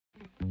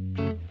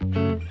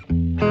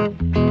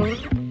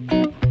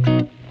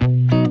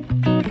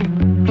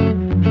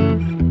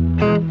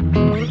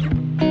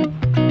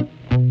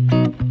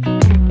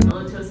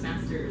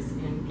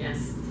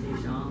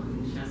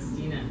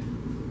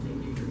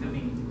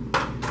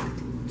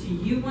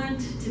you want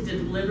to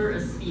deliver a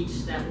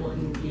speech that will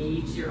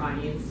engage your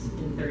audience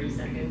in 30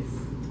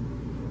 seconds?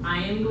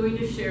 I am going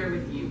to share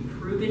with you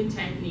proven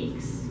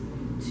techniques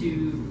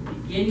to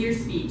begin your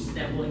speech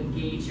that will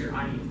engage your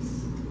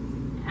audience.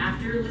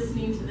 After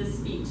listening to this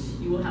speech,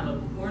 you will have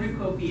a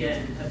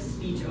cornucopia of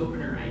speech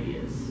opener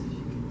ideas.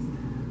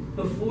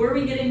 Before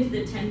we get into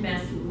the 10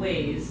 best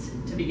ways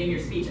to begin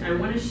your speech, I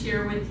want to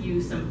share with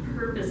you some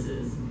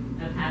purposes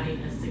of having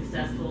a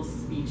successful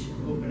speech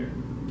opener.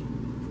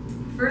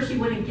 First, you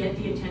want to get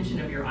the attention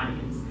of your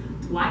audience.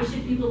 Why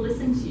should people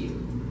listen to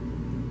you?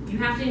 You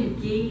have to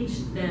engage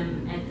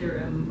them at their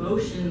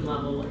emotion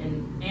level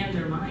and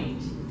their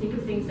mind. Think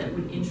of things that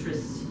would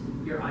interest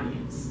your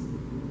audience.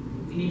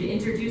 You need to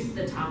introduce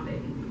the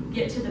topic.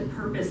 Get to the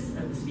purpose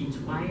of the speech.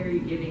 Why are you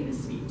giving the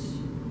speech?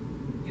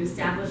 You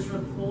establish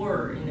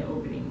rapport in the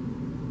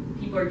opening.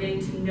 People are getting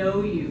to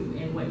know you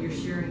and what you're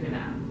sharing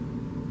about.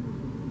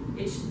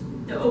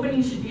 The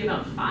opening should be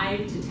about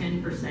 5 to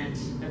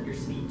 10% of your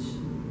speech.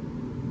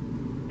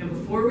 Now,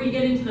 before we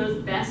get into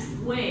those best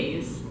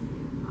ways,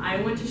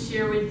 I want to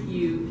share with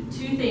you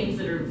 2 things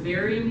that are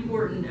very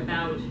important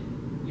about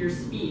your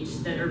speech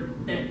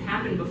that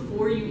happen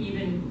before you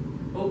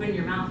even open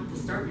your mouth to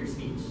start your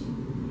speech.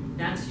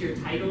 That's your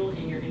title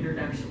and your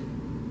introduction.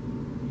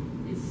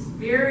 It's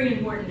very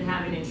important to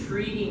have an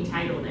intriguing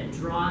title that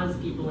draws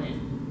people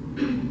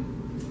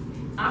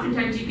in.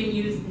 Oftentimes you can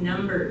use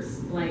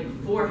numbers like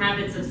 4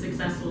 habits of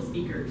successful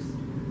speakers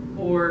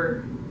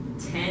or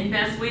 10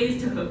 best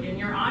ways to hook in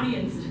your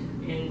audience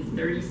in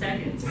 30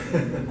 seconds.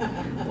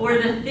 Or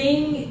the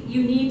thing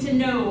you need to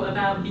know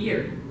about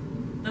beer.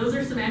 Those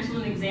are some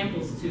excellent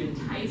examples to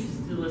entice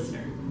the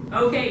listener.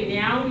 Okay,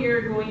 now we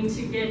are going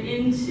to get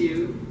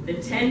into the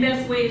 10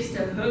 best ways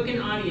to hook an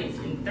audience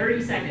in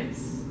 30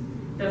 seconds.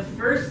 The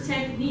first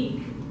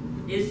technique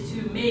is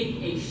to make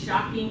a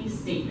shocking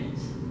statement.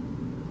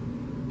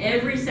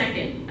 Every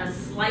second, a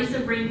slice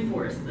of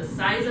rainforest the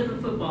size of a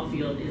football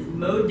field is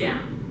mowed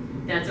down.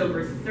 That's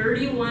over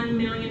 31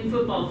 million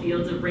football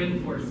fields of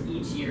rainforest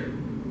each year.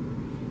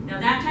 Now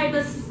that type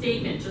of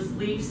statement just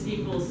leaves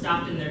people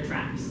stopped in their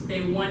tracks.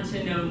 They want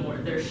to know more.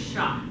 They're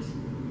shocked.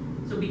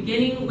 So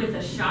beginning with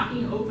a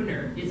shocking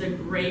opener is a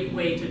great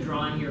way to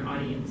draw in your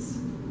audience.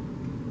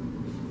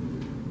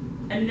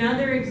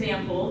 Another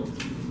example,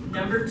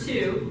 number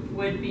 2,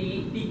 would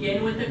be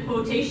begin with a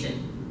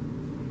quotation.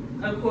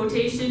 A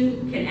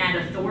quotation can add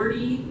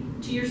authority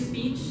to your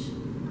speech,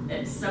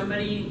 that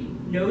somebody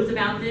knows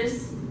about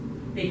this.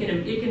 It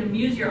can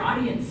amuse your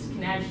audience,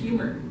 can add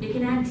humor. It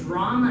can add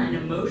drama and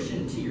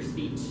emotion to your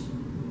speech.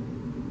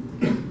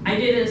 I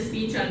did a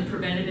speech on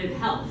preventative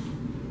health,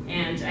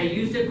 and I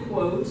used a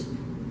quote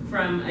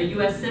from a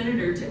U.S.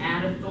 Senator to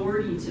add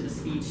authority to the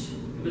speech.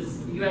 It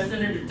was U.S.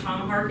 Senator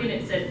Tom Harkin.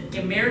 It said,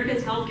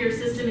 "America's healthcare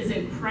system is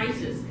in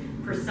crisis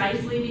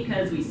precisely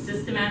because we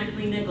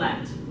systematically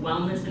neglect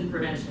wellness and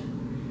prevention."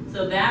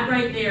 So that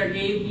right there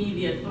gave me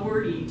the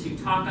authority to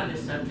talk on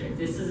this subject.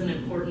 This is an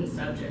important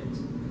subject.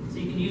 So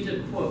you can use a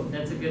quote.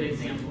 That's a good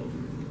example.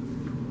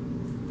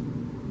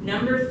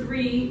 Number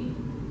 3,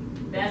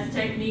 best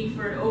technique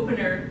for an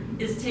opener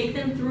is take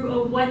them through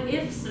a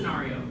what-if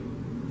scenario.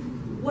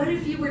 What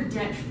if you were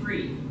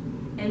debt-free?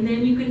 And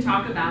then you can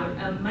talk about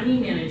a money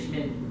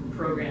management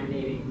program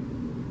maybe.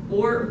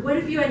 Or what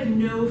if you had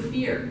no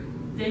fear?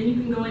 Then you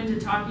can go into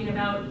talking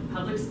about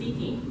public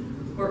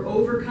speaking or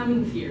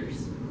overcoming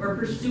fears or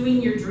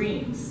pursuing your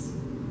dreams.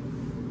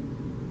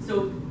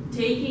 So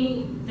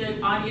taking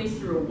the audience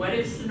through a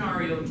what-if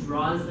scenario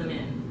draws them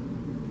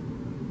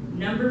in.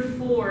 Number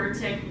 4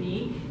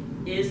 technique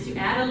is to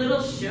add a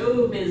little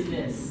show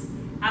business.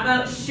 How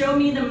about show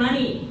me the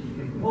money?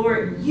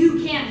 Or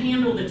you can't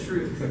handle the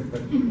truth.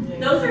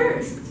 Those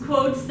are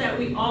quotes that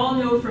we all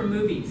know from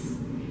movies.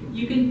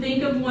 You can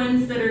think of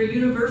ones that are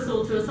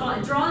universal to us all.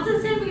 It draws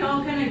us in. We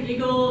all kind of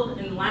giggle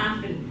and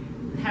laugh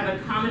and have a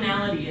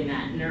commonality in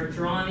that and are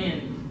drawn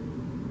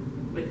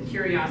in with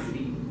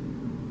curiosity.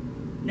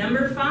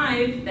 Number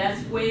 5,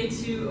 best way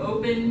to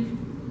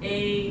open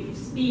a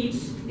speech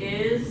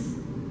is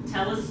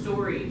tell a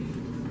story.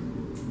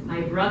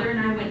 My brother and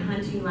I went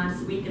hunting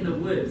last week in the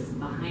woods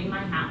behind my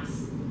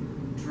house.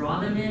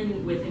 Draw them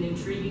in with an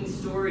intriguing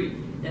story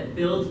that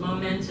builds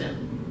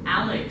momentum.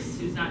 Alex,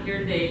 who's not here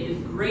today, is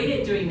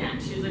great at doing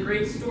that. She's a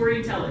great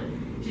storyteller.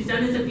 She's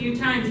done this a few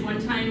times. One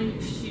time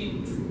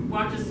she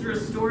walked us through a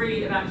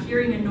story about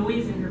hearing a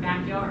noise in her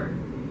backyard,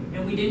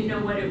 and we didn't know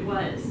what it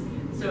was.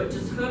 So it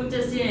just hooked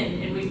us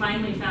in, and we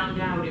finally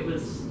found out it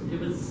was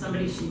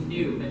somebody she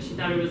knew, but she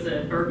thought it was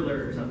a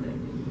burglar or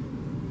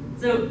something.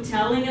 So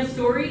telling a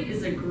story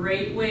is a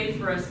great way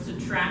for us to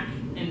track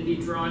and be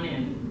drawn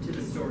in to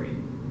the story,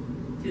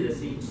 to the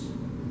speech.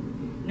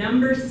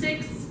 Number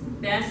 6,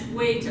 best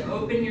way to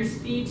open your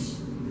speech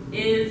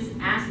is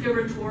ask a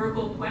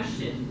rhetorical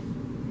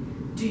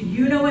question. Do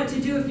you know what to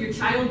do if your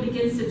child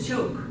begins to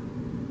choke?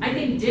 I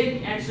think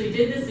Dick actually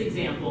did this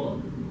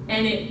example,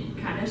 and it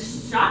kind of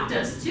shocked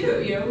us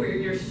too. You know,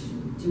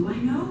 do I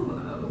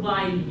know? Well,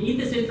 I need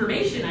this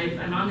information.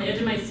 I'm on the edge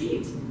of my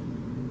seat.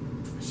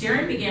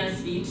 Sharon began a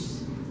speech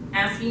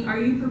asking, are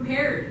you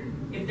prepared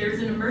if there's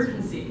an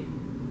emergency?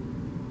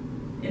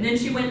 And then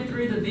she went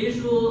through the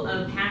visual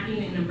of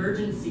packing an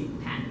emergency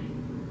pack.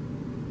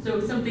 So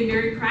something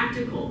very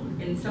practical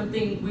and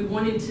something we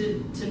wanted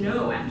to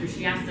know after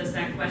she asked us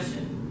that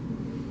question.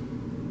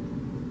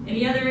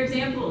 Any other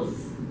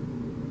examples?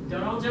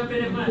 Don't all jump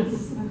in at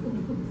once.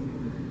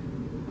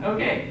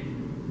 Okay,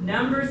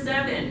 number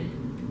 7.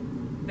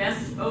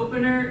 Best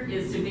opener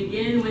is to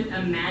begin with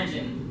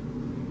imagine.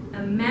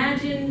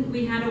 Imagine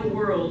we had a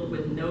world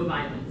with no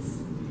violence.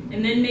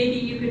 And then maybe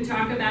you could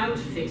talk about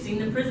fixing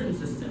the prison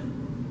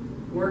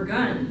system or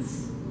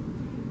guns.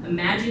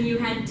 Imagine you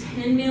had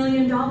 $10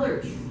 million.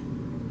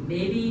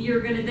 Maybe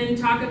you're going to then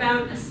talk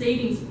about a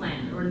savings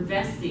plan or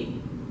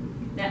investing.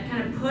 That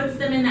kind of puts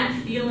them in that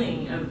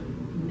feeling of,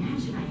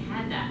 imagine I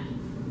had that.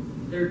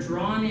 They're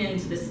drawn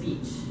into the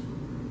speech.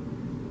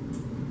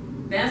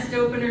 Best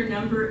opener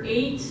number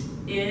 8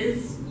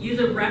 is use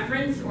a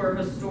reference or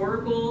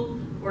historical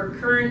or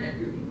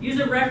current, use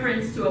a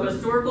reference to a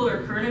historical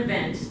or current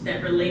event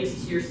that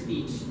relates to your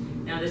speech.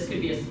 Now this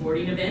could be a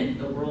sporting event,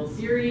 the World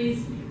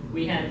Series.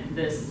 We have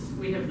the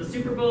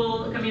Super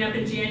Bowl coming up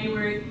in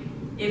January.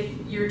 If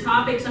your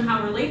topic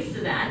somehow relates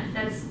to that,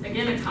 that's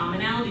again a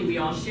commonality we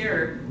all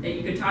share that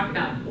you could talk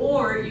about.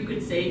 Or you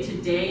could say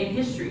today in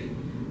history.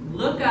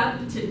 Look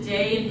up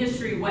today in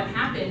history what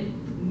happened.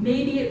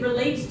 Maybe it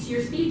relates to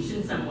your speech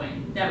in some way.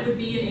 That would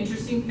be an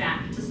interesting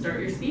fact to start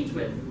your speech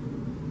with.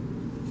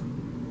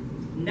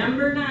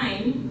 Number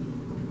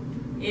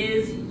 9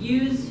 is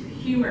use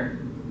humor.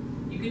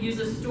 You could use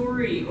a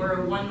story or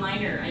a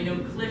one-liner. I know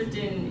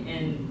Clifton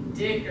and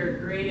Dick are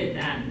great at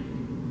that.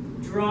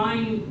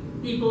 Drawing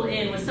people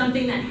in with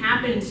something that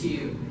happened to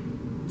you.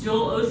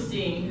 Joel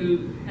Osteen,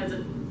 who has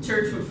a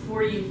church with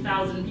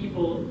 40,000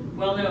 people,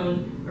 well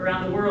known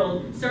around the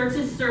world, starts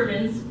his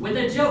sermons with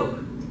a joke.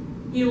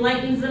 He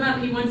lightens them up.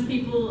 He wants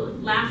people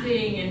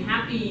laughing and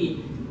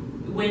happy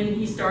when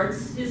he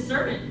starts his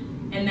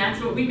sermon. And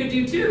that's what we could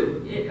do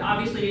too.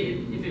 Obviously,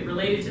 if it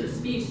related to the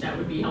speech, that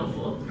would be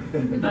helpful.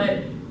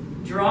 But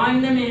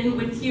drawing them in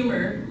with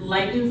humor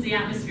lightens the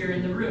atmosphere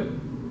in the room.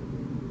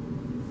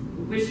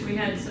 Wish we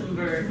had some of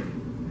our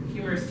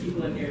humorous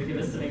people in here to give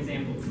us some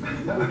examples.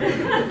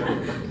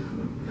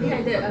 Yeah,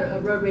 I did a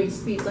road rage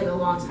speech like a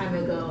long time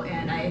ago,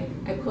 and I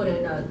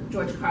quoted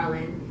George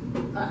Carlin.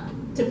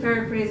 To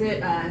paraphrase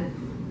it,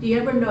 do you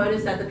ever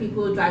notice that the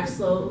people who drive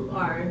slow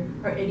are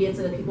idiots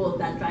and the people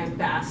that drive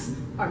fast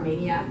are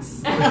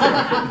maniacs?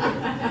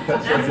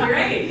 That's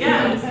great,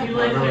 yeah. You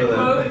like the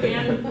quote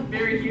and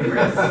very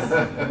humorous.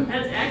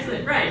 That's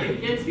excellent, right.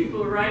 It gets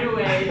people right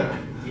away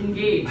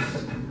engaged.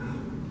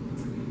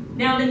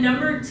 Now the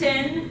number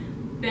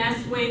 10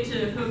 best way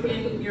to hook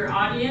in your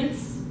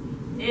audience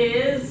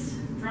is,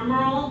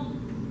 drumroll,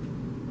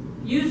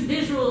 use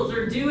visuals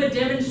or do a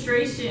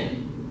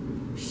demonstration.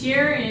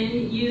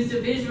 Sharon used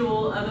a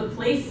visual of a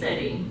place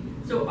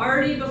setting. So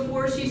already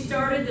before she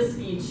started the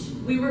speech,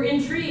 we were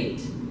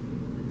intrigued,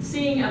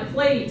 seeing a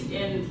plate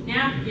and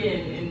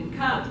napkin and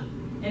cup.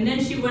 And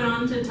then she went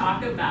on to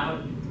talk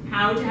about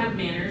how to have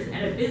manners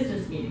at a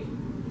business meeting.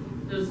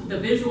 The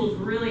visuals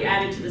really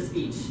added to the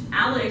speech.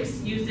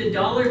 Alex used a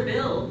 $1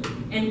 bill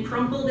and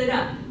crumpled it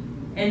up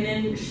and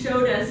then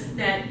showed us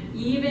that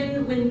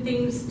even when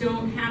things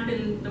don't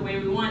happen the way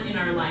we want in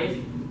our life,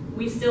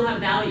 we still have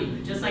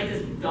value. Just like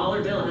this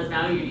 $1 bill has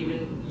value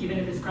even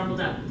if it's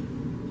crumpled up.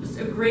 Just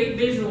a great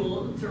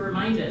visual to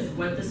remind us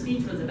what the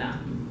speech was about.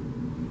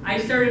 I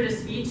started a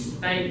speech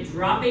by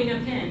dropping a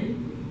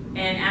pen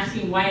and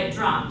asking why it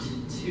dropped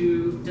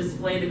to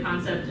display the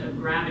concept of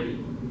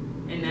gravity.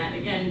 And that,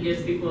 again,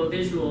 gives people a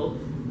visual,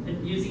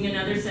 using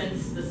another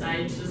sense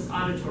besides just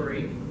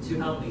auditory to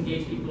help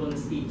engage people in the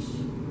speech.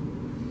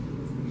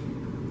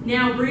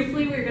 Now,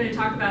 briefly, we're going to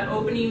talk about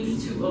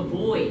openings to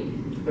avoid.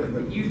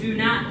 You do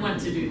not want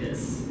to do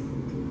this.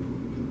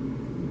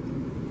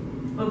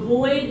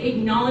 Avoid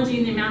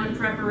acknowledging the amount of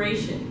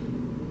preparation.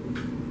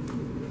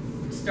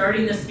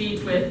 Starting the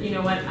speech with, you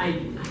know what, I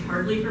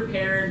hardly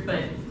prepared,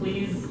 but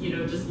please,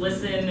 just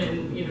listen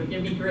and,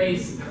 give me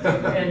grace.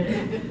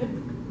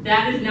 And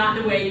that is not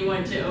the way you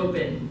want to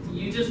open.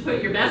 You just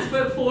put your best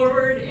foot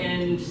forward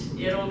and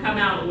it'll come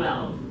out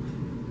well.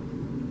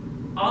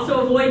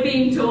 Also avoid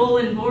being dull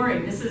and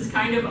boring. This is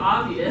kind of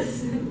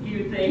obvious,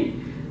 you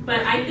think.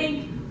 But I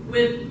think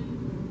with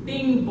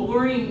being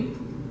boring,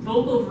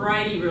 vocal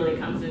variety really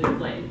comes into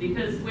play.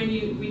 Because when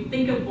we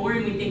think of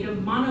boring, we think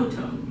of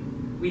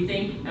monotone. We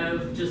think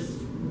of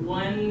just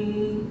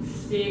one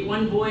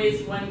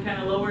voice, one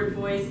kind of lowered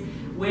voice.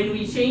 When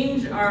we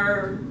change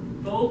our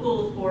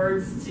vocal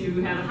cords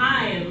to have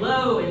high and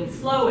low and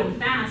slow and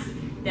fast,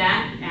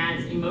 that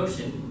adds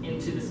emotion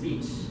into the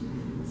speech.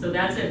 So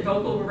that's it.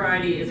 Vocal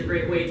variety is a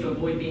great way to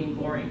avoid being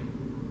boring.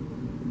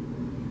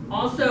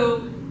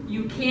 Also,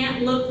 you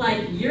can't look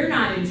like you're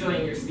not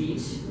enjoying your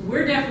speech.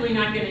 We're definitely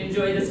not going to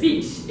enjoy the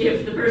speech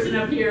if the person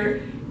up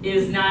here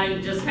is not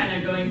just kind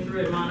of going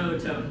through it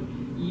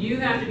monotone. You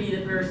have to be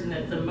the person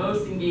that's the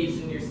most engaged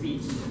in your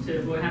speech to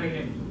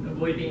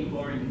avoid being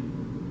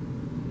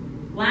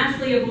boring.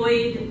 Lastly,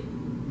 avoid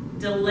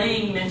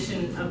delaying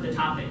mention of the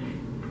topic.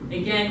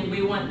 Again,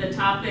 we want the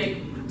topic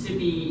to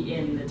be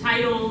in the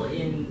title,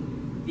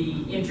 in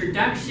the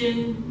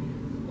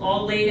introduction,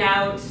 all laid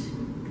out,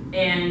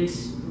 and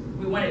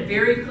we want it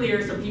very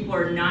clear so people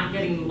are not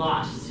getting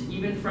lost.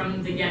 Even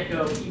from the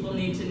get-go, people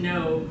need to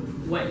know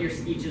what your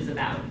speech is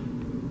about.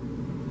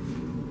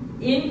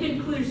 In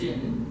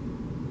conclusion,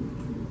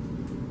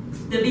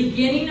 the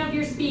beginning of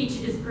your speech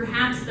is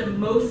perhaps the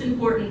most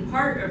important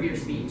part of your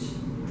speech,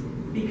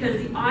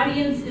 because the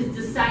audience is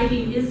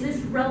deciding, is this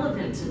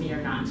relevant to me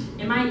or not?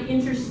 Am I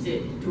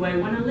interested? Do I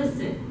want to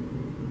listen?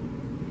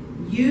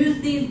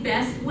 Use these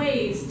best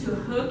ways to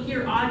hook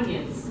your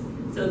audience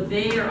so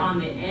they are on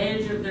the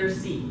edge of their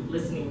seat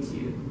listening to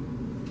you.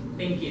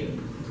 Thank you.